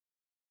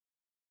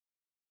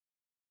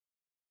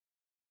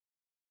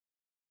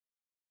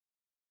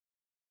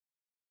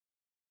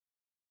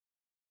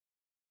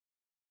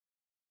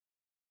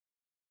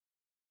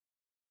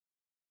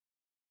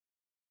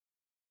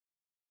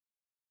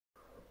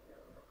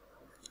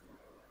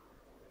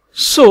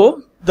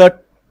So the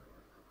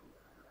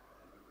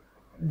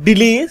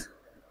delay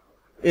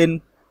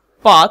in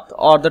path,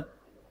 or the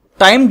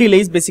time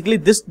delay, is basically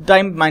this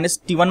time minus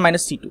t1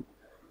 minus t2.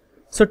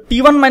 So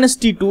t1 minus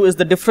t2 is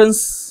the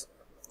difference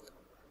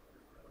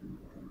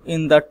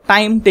in the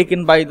time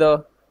taken by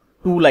the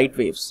two light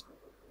waves.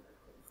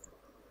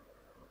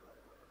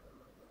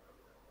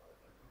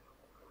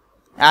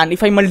 And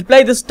if I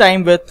multiply this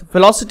time with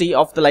velocity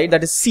of the light,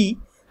 that is c,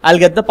 I'll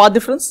get the path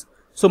difference.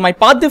 So my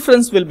path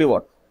difference will be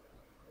what?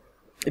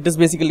 It is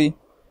basically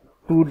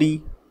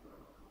 2d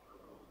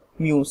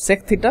mu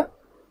sec theta,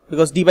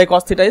 because d by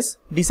cos theta is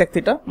d sec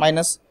theta,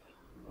 minus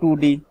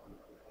 2d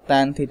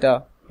tan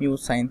theta mu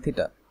sin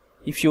theta.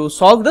 If you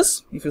solve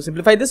this, if you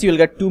simplify this, you will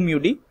get 2 mu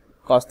d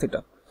cos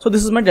theta. So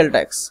this is my delta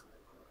x.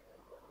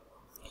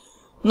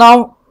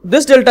 Now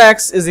this delta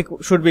x is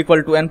should be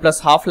equal to n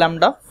plus half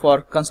lambda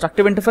for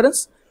constructive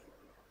interference,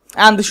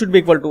 and this should be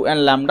equal to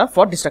n lambda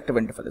for destructive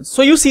interference.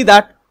 So you see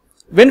that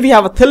when we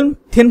have a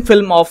thin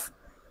film of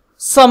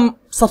some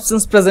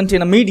substance present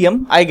in a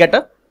medium, I get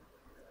a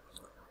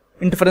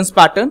interference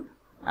pattern,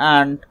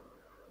 and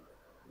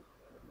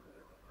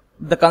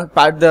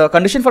the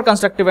condition for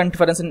constructive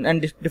interference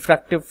and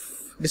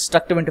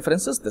destructive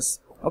interference is this.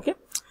 Okay.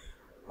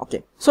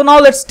 So now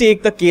let's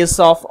take the case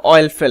of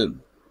oil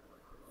film,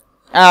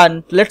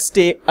 and let's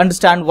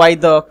understand why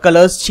the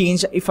colors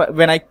change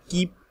when I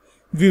keep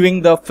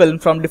viewing the film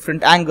from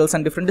different angles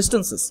and different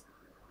distances.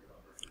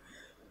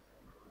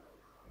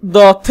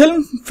 The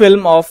thin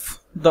film of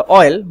the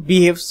oil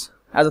behaves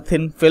as a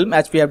thin film,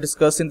 as we have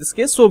discussed in this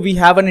case. So we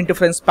have an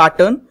interference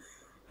pattern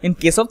in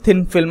case of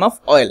thin film of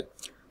oil.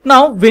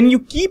 Now when you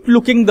keep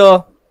looking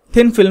the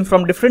thin film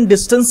from different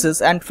distances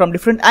and from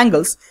different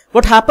angles,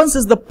 what happens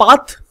is the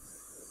path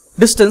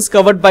distance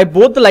covered by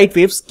both the light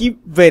waves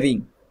keep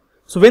varying.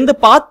 So when the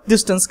path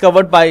distance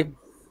covered by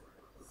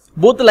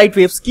both the light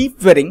waves keep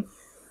varying,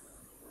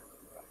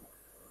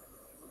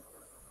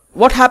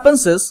 what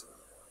happens is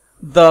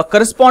the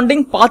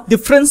corresponding path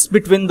difference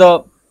between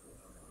the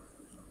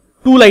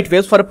two light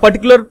waves for a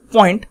particular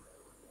point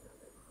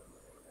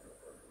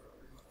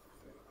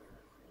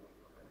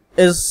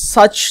is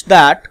such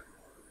that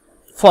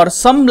for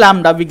some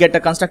lambda we get a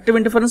constructive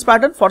interference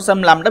pattern, for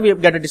some lambda we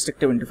get a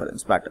destructive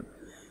interference pattern.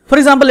 For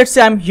example, let's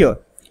say I am here,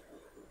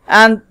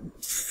 and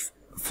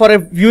for a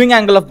viewing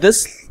angle of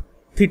this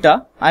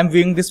theta, I am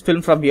viewing this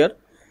film from here.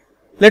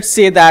 Let's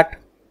say that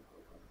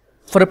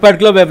for a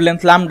particular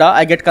wavelength lambda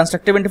I get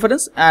constructive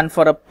interference, and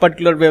for a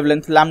particular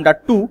wavelength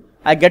lambda 2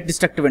 I get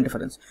destructive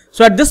interference.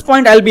 So at this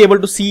point I'll be able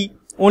to see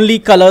only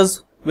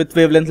colors with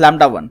wavelength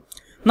lambda 1.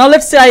 Now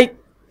let's say I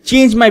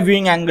change my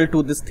viewing angle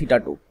to this theta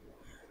 2.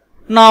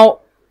 Now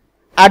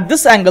at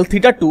this angle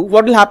theta 2,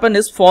 what will happen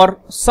is for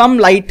some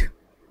light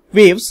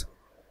waves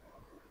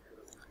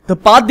the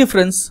path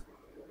difference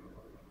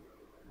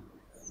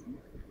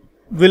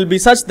will be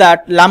such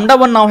that lambda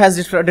 1 now has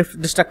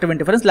destructive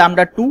interference,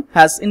 lambda 2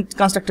 has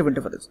constructive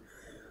interference.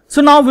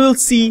 So now we will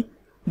see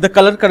the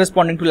color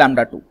corresponding to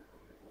lambda 2.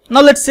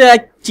 Now let's say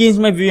I change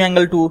my viewing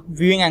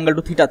angle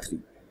to theta 3.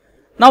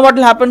 Now what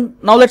will happen?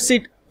 Now let's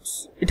say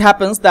it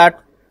happens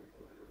that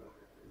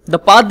the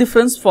path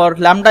difference for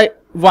lambda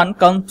 1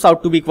 comes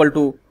out to be equal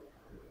to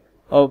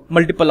a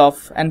multiple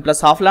of n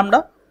plus half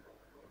lambda,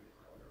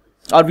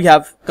 or we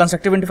have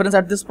constructive interference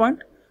at this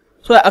point.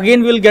 So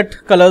again we will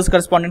get colors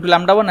corresponding to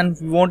lambda 1, and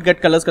we won't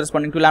get colors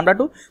corresponding to lambda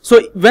 2.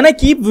 So when I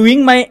keep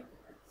viewing my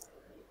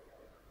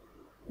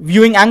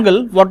viewing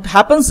angle, what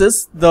happens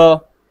is the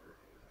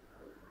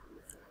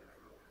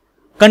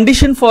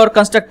condition for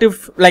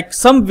constructive, like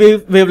some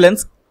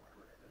wavelengths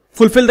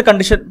fulfill the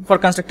condition for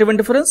constructive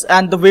interference,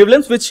 and the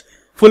wavelengths which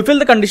fulfill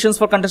the conditions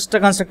for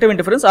constructive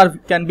interference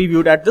can be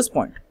viewed at this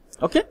point.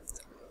 Okay,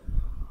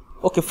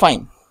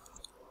 fine.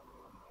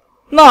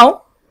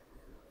 Now,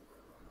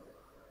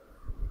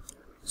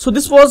 so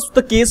this was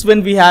the case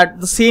when we had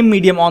the same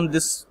medium on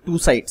these two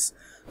sides.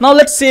 Now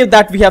let's say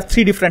that we have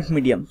three different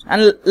mediums,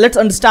 and let's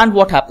understand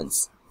what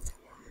happens.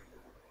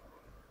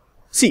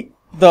 See,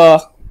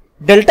 the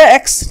delta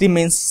x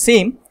remains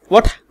same.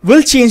 What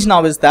will change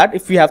now is that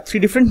if we have three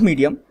different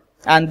medium,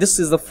 and this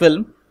is the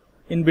film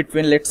in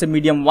between, let's say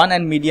medium 1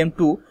 and medium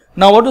 2.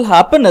 Now what will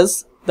happen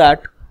is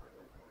that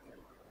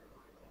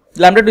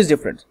lambda 2 is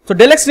different. So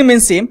del x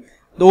remains same.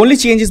 The only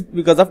change is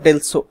because of del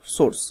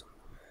source.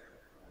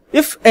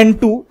 If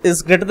n2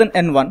 is greater than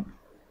n1,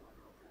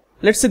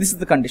 let's say this is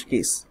the condition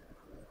case.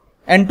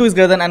 n2 is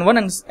greater than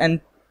n1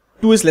 and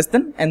n2 is less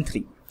than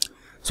n3.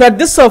 So at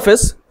this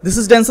surface, this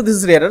is denser, this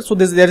is rarer. So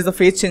there is a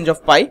phase change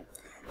of pi.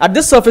 At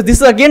this surface,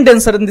 this is again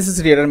denser and this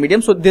is rarer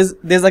medium. So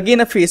there's again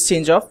a phase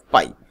change of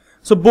pi.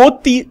 So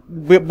both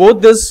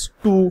these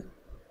two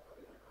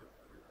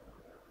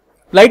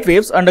light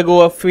waves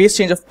undergo a phase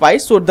change of pi.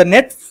 So the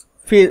net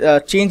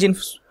change in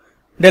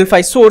del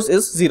phi source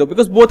is 0,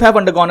 because both have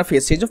undergone a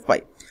phase change of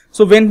pi.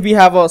 So when we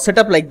have a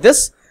setup like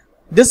this,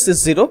 this is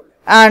 0,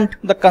 and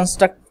the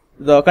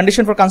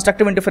condition for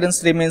constructive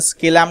interference remains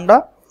k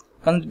lambda.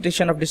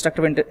 Condition of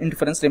destructive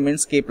interference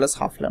remains k plus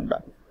half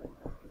lambda.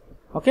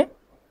 Okay.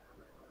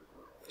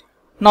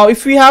 Now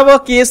if we have a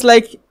case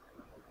like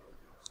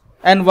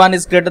n1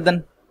 is greater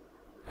than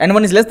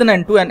n1 is less than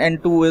n2 and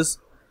n2 is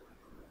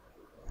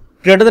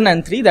greater than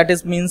n3, that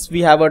is means we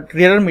have a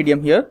rarer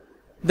medium here,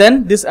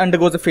 then this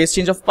undergoes a phase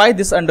change of pi,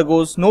 this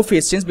undergoes no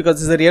phase change because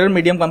this is a rarer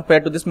medium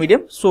compared to this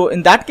medium. So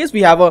in that case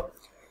we have a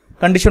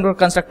condition for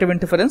constructive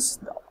interference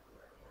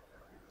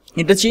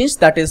interchange,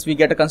 that is we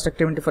get a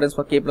constructive interference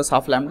for k plus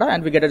half lambda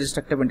and we get a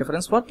destructive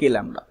interference for k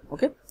lambda.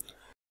 Okay.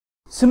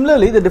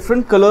 Similarly, the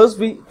different colors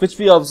which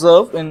we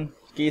observe in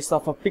case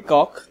of a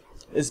peacock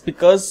is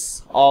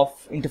because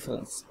of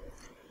interference.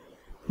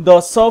 The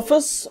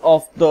surface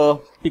of the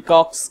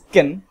peacock's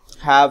skin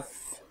have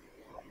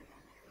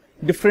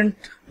different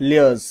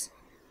layers,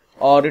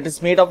 or it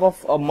is made up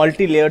of a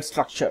multi-layered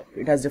structure.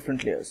 It has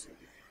different layers,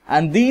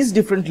 and these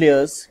different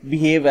layers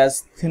behave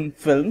as thin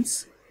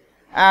films,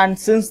 and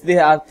since they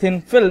are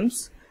thin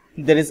films,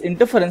 there is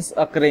interference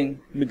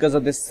occurring because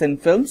of these thin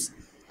films,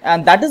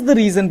 and that is the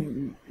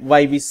reason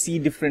why we see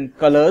different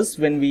colors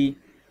when we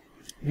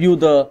view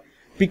the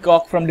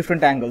peacock from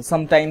different angles.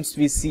 Sometimes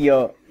we see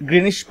a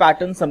greenish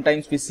pattern,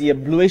 sometimes we see a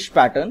bluish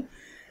pattern.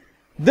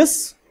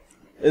 This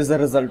is the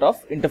result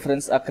of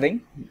interference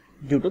occurring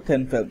due to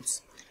thin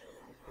films.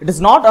 It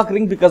is not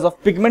occurring because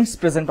of pigments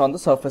present on the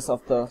surface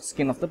of the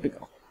skin of the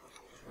peacock.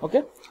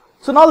 Okay.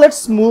 So now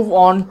let's move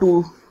on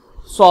to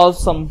solve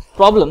some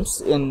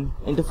problems in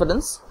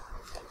interference.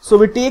 So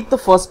we take the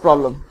first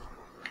problem.